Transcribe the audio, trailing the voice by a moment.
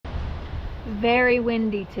Very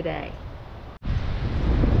windy today.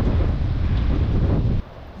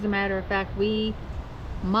 As a matter of fact, we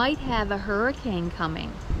might have a hurricane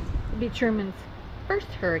coming. It'll be Truman's first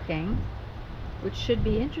hurricane, which should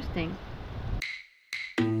be interesting.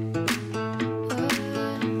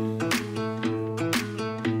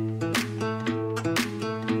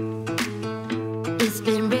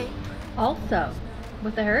 Also,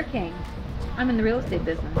 with the hurricane, I'm in the real estate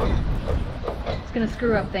business. It's going to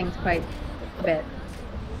screw up things quite a bit.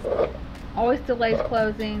 Always delays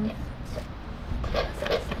closings.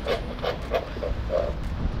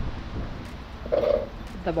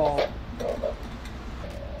 The ball.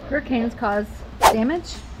 Hurricanes cause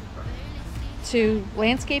damage to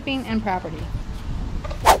landscaping and property.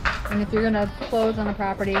 And if you're going to close on a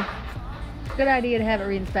property, it's a good idea to have it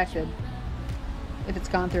re-inspected if it's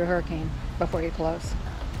gone through a hurricane before you close.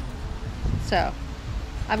 So,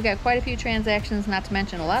 I've got quite a few transactions, not to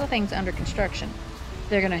mention a lot of things under construction.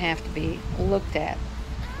 They're going to have to be looked at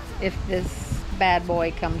if this bad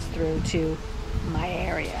boy comes through to my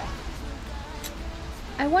area.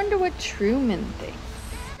 I wonder what Truman thinks.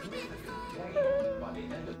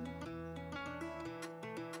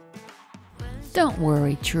 Don't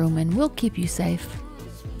worry, Truman. We'll keep you safe.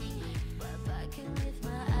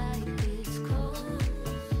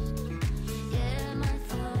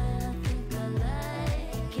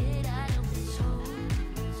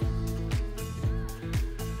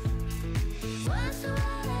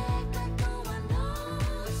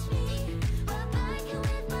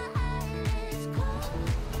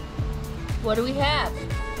 What do we have?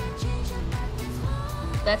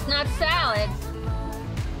 That's not salad.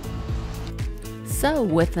 So,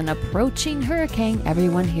 with an approaching hurricane,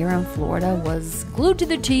 everyone here in Florida was glued to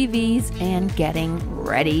their TVs and getting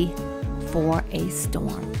ready for a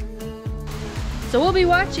storm. So we'll be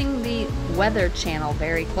watching the Weather Channel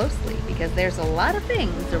very closely because there's a lot of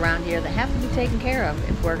things around here that have to be taken care of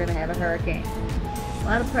if we're going to have a hurricane. A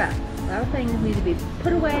lot of prep. A lot of things need to be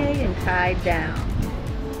put away and tied down.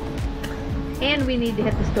 And we need to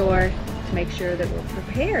hit the store to make sure that we're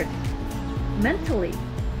prepared. Mentally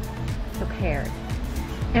prepared.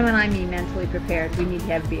 And when I mean mentally prepared, we need to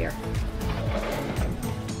have beer.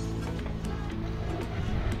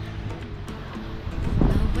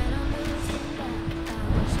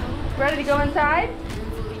 Ready to go inside?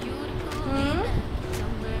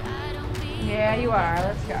 Yeah, you are.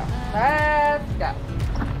 Let's go. Let's go.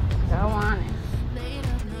 Go on in.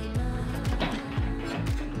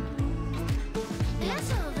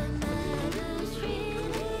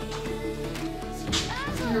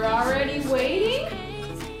 You're already waiting?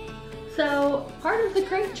 So, part of the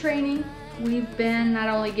crate training, we've been not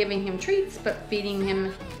only giving him treats, but feeding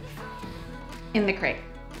him in the crate.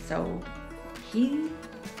 So, he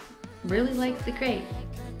really likes the crate.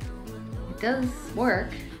 It does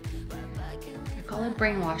work. I call it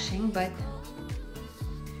brainwashing, but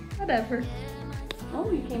whatever. Oh,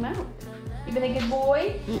 you came out. You been a good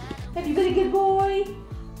boy? Have you been a good boy?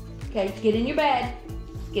 Okay, get in your bed.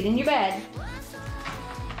 Get in your bed.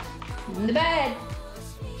 In the bed.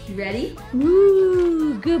 You ready?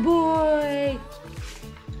 Woo, good boy.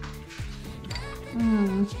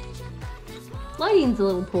 Lighting's a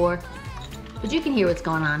little poor, but you can hear what's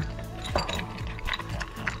going on.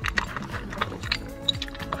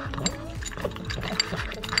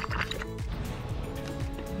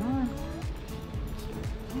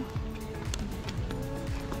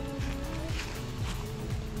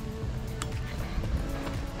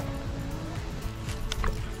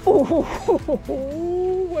 Oh,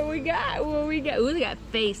 what we got? What we got? Ooh, look at that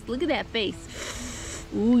face. Look at that face.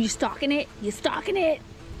 Ooh, you stalking it? You stalking it?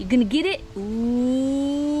 You gonna get it?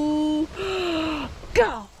 Ooh,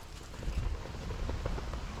 go!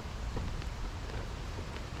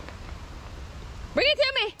 Bring it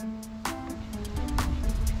to me.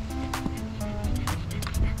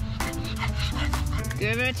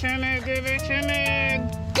 Give it to me. Give it to me.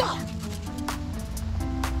 Go!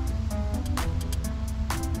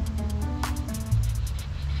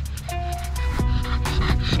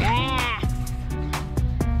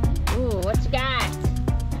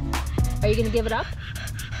 Are you gonna give it up?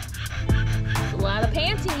 A lot of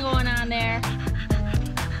panting going on there.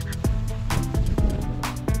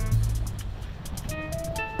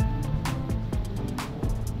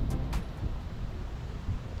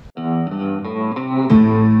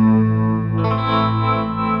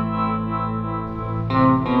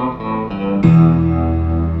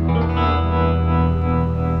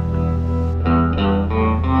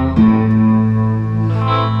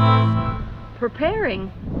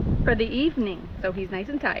 Preparing for the evening, so he's nice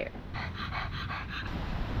and tired.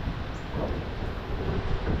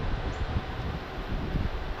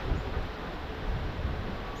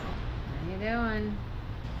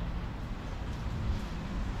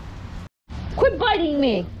 biting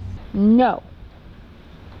me. No.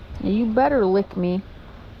 You better lick me.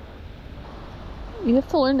 You have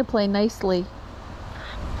to learn to play nicely.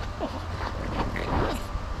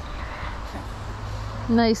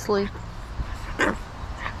 Nicely.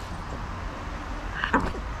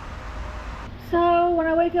 So when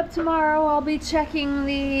I wake up tomorrow, I'll be checking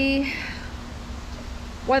the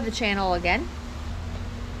Weather Channel again.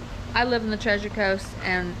 I live in the Treasure Coast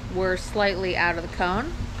and we're slightly out of the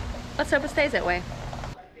cone. Let's hope it stays that way.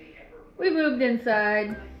 We moved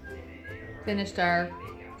inside, finished our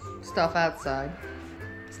stuff outside.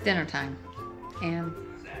 It's dinner time and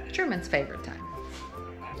Truman's favorite time.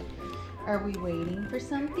 Are we waiting for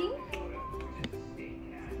something?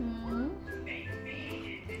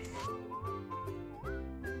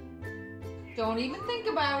 Don't even think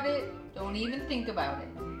about it. Don't even think about it.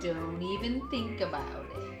 Don't even think about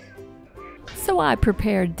it. So I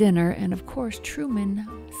prepared dinner, and of course Truman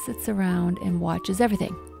sits around and watches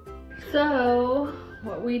everything. So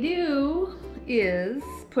what we do is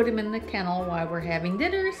put him in the kennel while we're having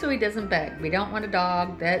dinner so he doesn't beg. We don't want a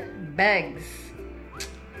dog that begs.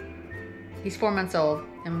 He's 4 months old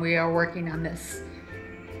and we are working on this.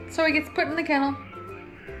 So he gets put in the kennel,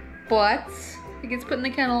 but he gets put in the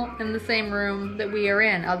kennel in the same room that we are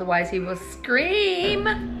in. Otherwise he will scream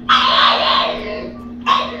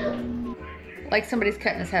like somebody's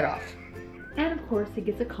cutting his head off. And of course he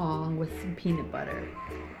gets a Kong with some peanut butter.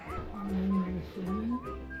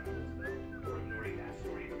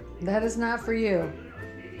 That is not for you.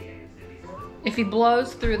 If he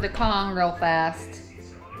blows through the Kong real fast,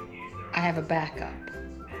 I have a backup.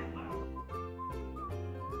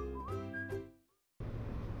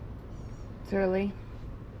 It's early.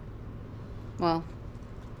 Well,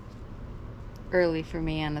 early for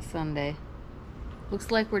me on a Sunday.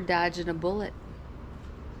 Looks like we're dodging a bullet.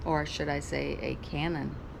 Or should I say a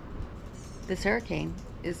cannon. This hurricane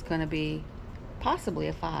is going to be possibly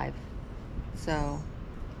a 5. So,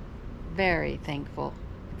 very thankful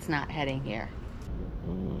it's not heading here.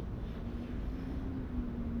 You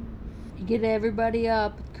get everybody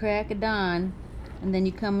up at the crack of dawn, and then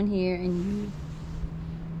you come in here and you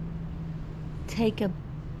take a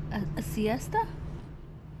siesta.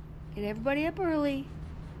 Get everybody up early,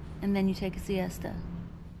 and then you take a siesta.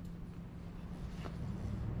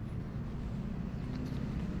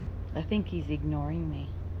 I think he's ignoring me.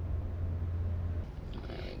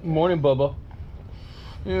 Morning, Bubba.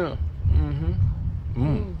 Yeah.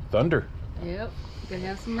 Thunder. Yep. Gonna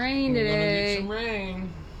have some rain We're today. gonna get some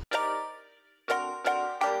rain.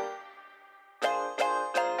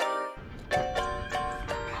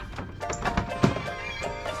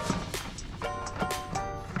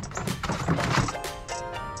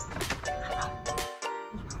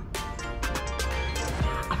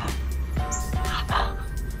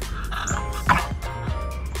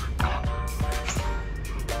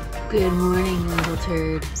 Good morning, little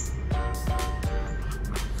turd.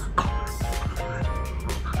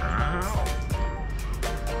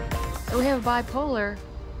 So we have a bipolar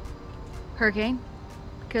hurricane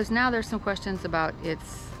because now there's some questions about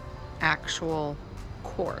its actual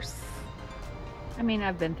course. I mean,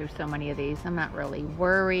 I've been through so many of these. I'm not really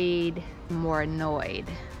worried, I'm more annoyed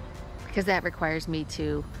because that requires me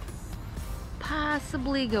to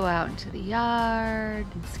possibly go out into the yard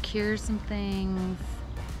and secure some things,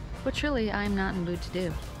 which really I'm not in the mood to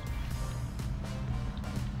do.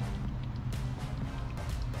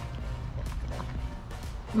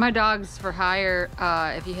 My dog's for hire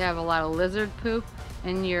if you have a lot of lizard poop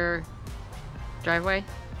in your driveway,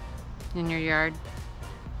 in your yard.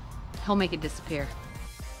 He'll make it disappear.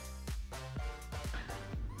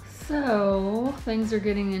 So, things are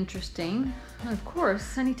getting interesting. Of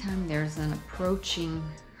course, anytime there's an approaching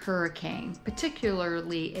hurricane,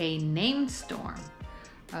 particularly a named storm,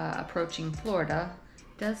 approaching Florida,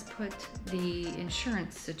 does put the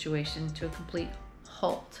insurance situation to a complete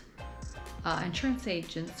halt. Insurance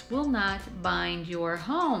agents will not bind your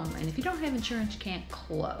home, and if you don't have insurance, you can't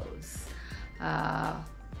close.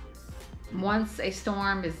 Once a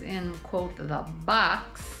storm is in, quote, the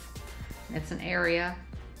box, it's an area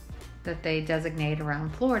that they designate around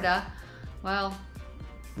Florida, well,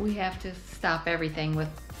 we have to stop everything with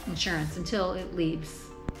insurance until it leaves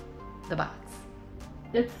the box.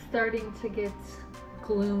 It's starting to get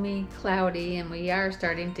gloomy, cloudy, and we are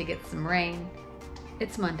starting to get some rain.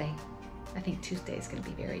 It's Monday. I think Tuesday is going to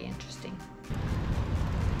be very interesting.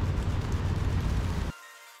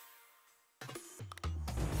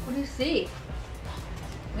 What do you see?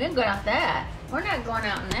 We ain't going out that. We're not going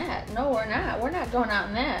out in that. No, we're not. We're not going out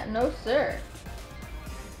in that. No, sir.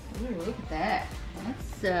 Ooh, look at that.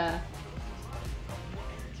 That's,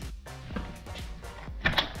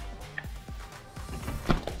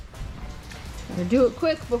 Better do it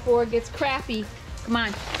quick before it gets crappy. Come on.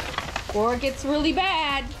 Before it gets really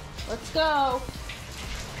bad. Let's go.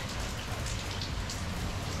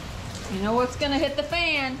 You know what's gonna hit the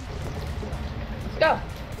fan. Let's go.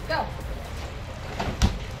 Let's go.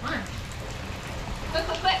 Come on. Quick,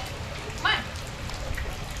 quick, quick. Come on.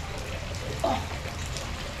 Oh.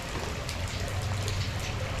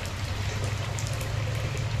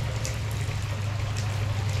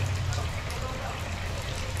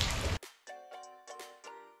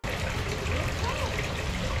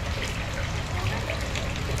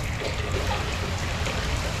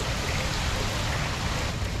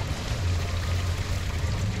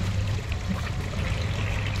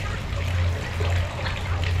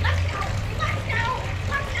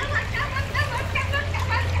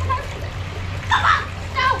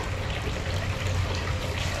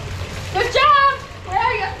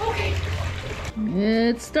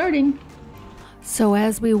 It's starting. So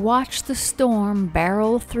as we watched the storm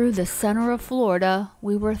barrel through the center of Florida,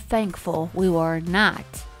 we were thankful we were not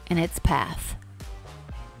in its path.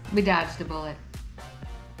 We dodged a bullet.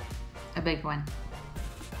 A big one.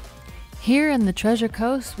 Here in the Treasure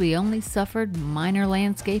Coast, we only suffered minor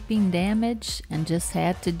landscaping damage and just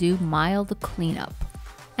had to do mild cleanup.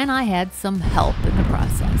 And I had some help in the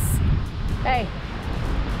process. Hey.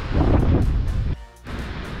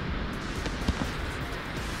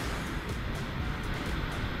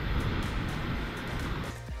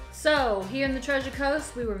 So, here in the Treasure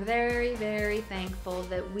Coast, we were very, very thankful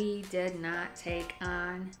that we did not take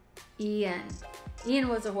on Ian. Ian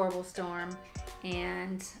was a horrible storm,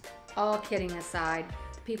 and all kidding aside,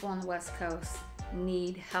 the people on the West Coast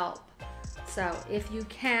need help. So, if you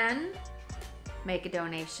can, make a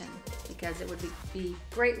donation, because it would be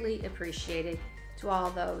greatly appreciated to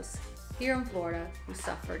all those here in Florida who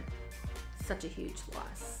suffered such a huge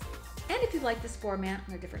loss. And if you'd like this format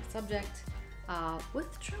on a different subject,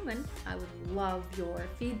 with Truman, I would love your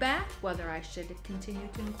feedback, whether I should continue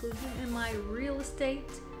to include you in my real estate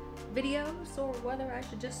videos or whether I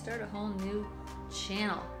should just start a whole new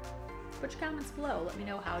channel. Put your comments below. Let me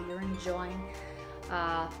know how you're enjoying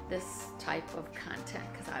this type of content,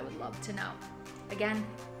 because I would love to know. Again,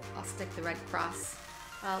 I'll stick the Red Cross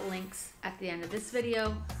links at the end of this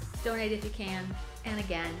video. Donate if you can. And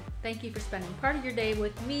again, thank you for spending part of your day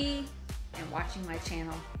with me and watching my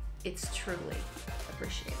channel. It's truly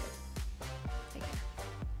appreciated.